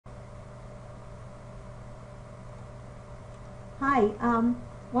Hi,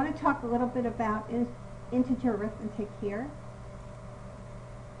 want to talk a little bit about integer arithmetic here.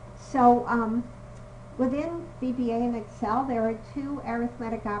 So within VBA and Excel, there are two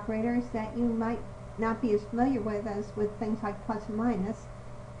arithmetic operators that you might not be as familiar with as with things like plus and minus,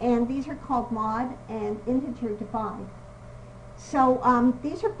 and these are called mod and integer divide. So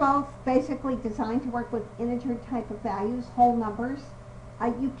these are both basically designed to work with integer type of values, whole numbers.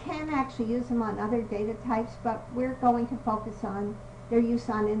 You can actually use them on other data types, but we're going to focus on their use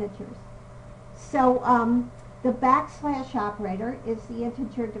on integers. So the backslash operator is the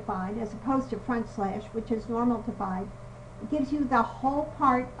integer divide as opposed to front slash, which is normal divide. It gives you the whole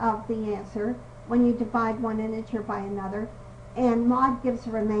part of the answer when you divide one integer by another, and mod gives a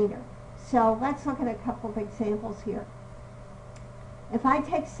remainder. So let's look at a couple of examples here. If I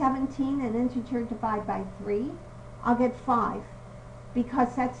take 17 and integer divide by 3, I'll get 5.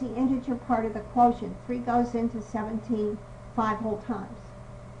 Because that's the integer part of the quotient. 3 goes into 17 5 whole times.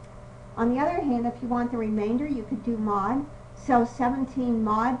 On the other hand, if you want the remainder, you could do mod. So 17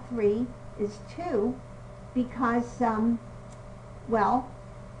 mod 3 is 2 because, well,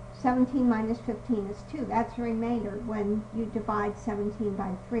 17 minus 15 is 2. That's the remainder when you divide 17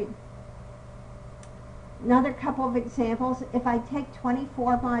 by 3. Another couple of examples. If I take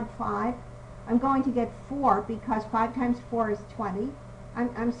 24 mod 5, I'm going to get 4 because 5 times 4 is 20.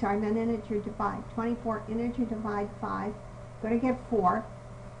 I'm sorry, I meant integer divide. 24 integer divide 5, going to get 4.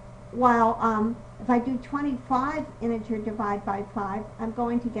 While if I do 25 integer divide by 5, I'm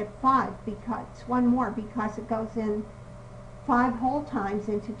going to get 5 because it's one more because it goes in 5 whole times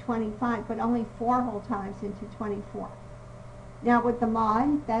into 25, but only 4 whole times into 24. Now with the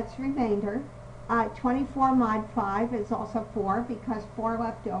mod, that's remainder. 24 mod 5 is also 4 because 4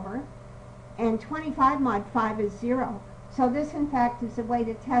 left over. And 25 mod 5 is 0. So this, in fact, is a way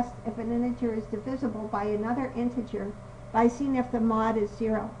to test if an integer is divisible by another integer by seeing if the mod is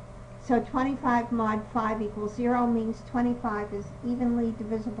 0. So 25 mod 5 equals 0 means 25 is evenly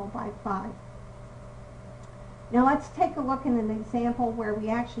divisible by 5. Now let's take a look at an example where we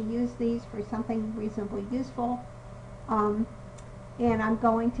actually use these for something reasonably useful. And I'm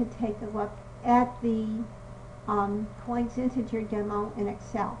going to take a look at the coins integer demo in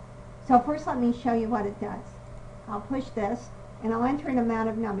Excel. So first let me show you what it does. I'll push this and I'll enter an amount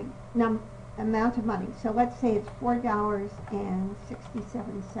of money. So let's say it's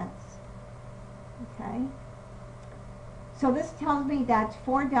 $4.67. Okay. So this tells me that's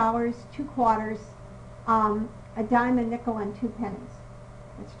 $4, 2 quarters, a dime, a nickel, and 2 pennies.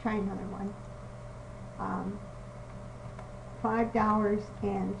 Let's try another one.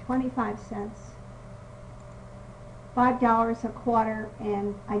 $5.25. $5 a quarter,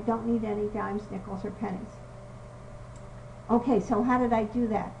 and I don't need any dimes, nickels, or pennies. Okay, so how did I do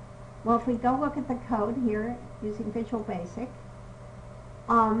that? Well, if we go look at the code here using Visual Basic,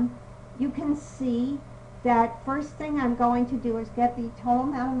 you can see that first thing I'm going to do is get the total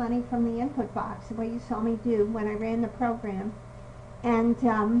amount of money from the input box, the way you saw me do when I ran the program. And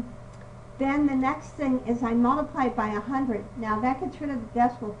then the next thing is I multiply it by 100. Now that gets rid of the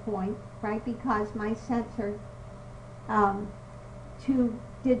decimal point, right, because my cents are 2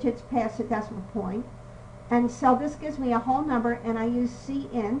 digits past the decimal point. And so this gives me a whole number, and I use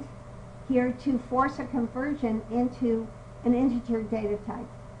cint here to force a conversion into an integer data type.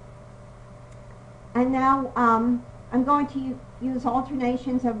 And now I'm going to use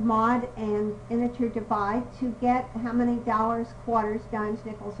alternations of mod and integer divide to get how many dollars, quarters, dimes,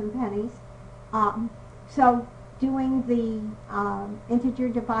 nickels, and pennies. So doing the integer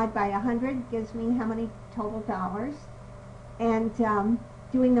divide by 100 gives me how many total dollars. And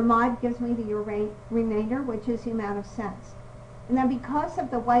doing the mod gives me the remainder, which is the amount of cents. And then because of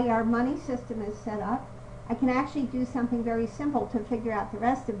the way our money system is set up, I can actually do something very simple to figure out the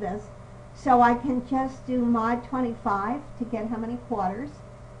rest of this. So I can just do mod 25 to get how many quarters,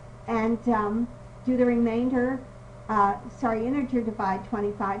 and do the remainder, integer divide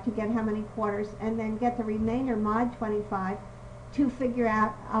 25 to get how many quarters, and then get the remainder mod 25 to figure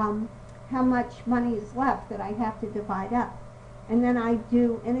out how much money is left that I have to divide up. And then I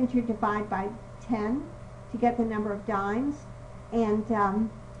do integer divide by 10 to get the number of dimes, and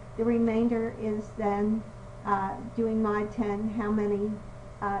the remainder is then doing mod 10, how many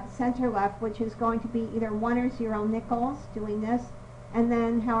cents are left, which is going to be either 1 or 0 nickels, doing this, and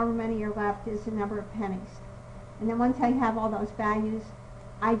then however many are left is the number of pennies. And then once I have all those values,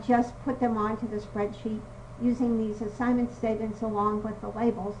 I just put them onto the spreadsheet using these assignment statements along with the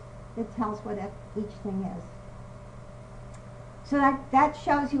labels that tells what each thing is. So that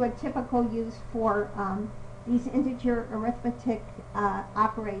shows you a typical use for these integer arithmetic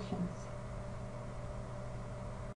operations.